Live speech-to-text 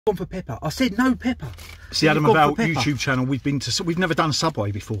gone for pepper. I said no pepper. See, Adam, of our YouTube channel, we've never done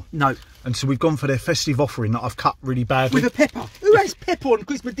Subway before. No. And so we've gone for their festive offering that I've cut really badly. With a pepper. Who has pepper on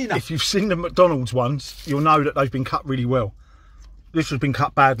Christmas dinner? If you've seen the McDonald's ones, you'll know that they've been cut really well. This has been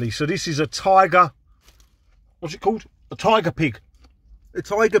cut badly. So this is a tiger, what's it called? A tiger pig. A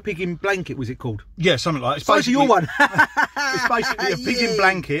tiger pig in blanket, was it called? Yeah, something like that. It's basically your one. It's basically a pig in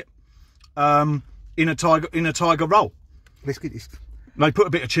blanket in a tiger roll. Let's get this. They put a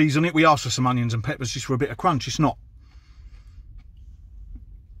bit of cheese on it. We asked for some onions and peppers just for a bit of crunch. It's not.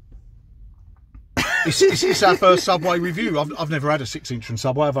 It's our first Subway review. I've never had a 6-inch from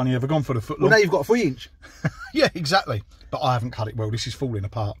Subway. I've only ever gone for the foot long. Well, now you've got a 3-inch. Yeah, exactly. But I haven't cut it well. This is falling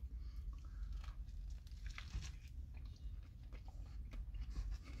apart.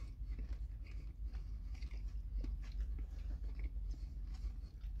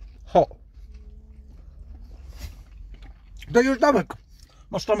 Hot. Do your stomach?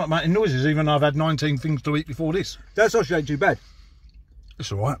 My stomach making noises, even though I've had 19 things to eat before this. That sausage ain't too bad. It's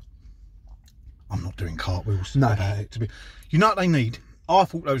all right. I'm not doing cartwheels. No. About it, to be. You know what they need? I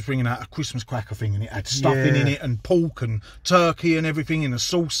thought they was bringing out a Christmas cracker thing and it had stuffing in it and pork and turkey and everything in a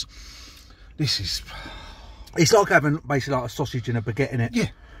sauce. This is... It's like having basically like a sausage and a baguette in it. Yeah.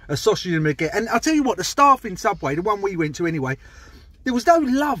 A sausage and a baguette. And I'll tell you what, the staff in Subway, the one we went to anyway, there was no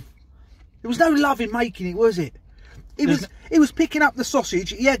love. There was no love in making it, was it? He was picking up the sausage.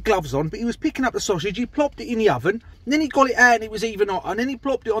 He had gloves on, but he was picking up the sausage. He plopped it in the oven, and then he got it out and it was even hot. And then he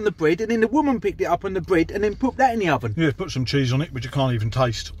plopped it on the bread, and then the woman picked it up on the bread and then put that in the oven. Yeah, put some cheese on it, which you can't even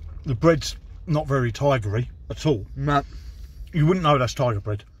taste. The bread's not very tigery at all. No. You wouldn't know that's tiger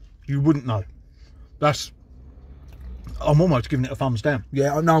bread. You wouldn't know. That's... I'm almost giving it a thumbs down.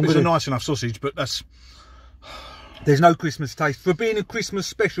 Yeah, I know. It's a nice enough sausage, but that's... There's no Christmas taste. For being a Christmas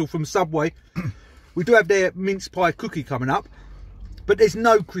special from Subway, we do have their mince pie cookie coming up, but there's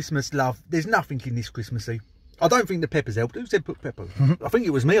no Christmas love. There's nothing in this Christmassy. I don't think the peppers helped. Who said put pepper? I think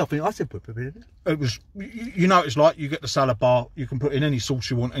it was me. I said put pepper in it. It was, you know, it's like you get the salad bar, you can put in any sauce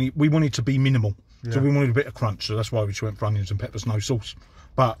you want, and we wanted to be minimal. Yeah. So we wanted a bit of crunch, so that's why we just went for onions and peppers, no sauce.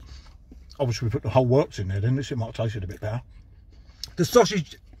 But obviously we put the whole works in there, then it might have tasted a bit better. The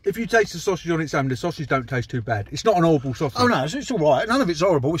sausage... If you taste the sausage on its own, the sausage don't taste too bad. It's not an horrible sausage. Oh no, it's all right. None of it's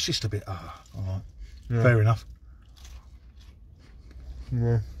horrible. It's just a bit. All right. Yeah. Fair enough.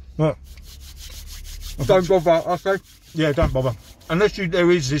 Yeah. Well, don't bother. I say. Yeah, don't bother. Unless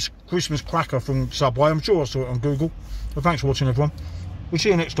there is this Christmas cracker from Subway. I'm sure I saw it on Google. But thanks for watching, everyone. We'll see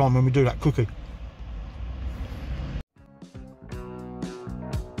you next time when we do that cookie.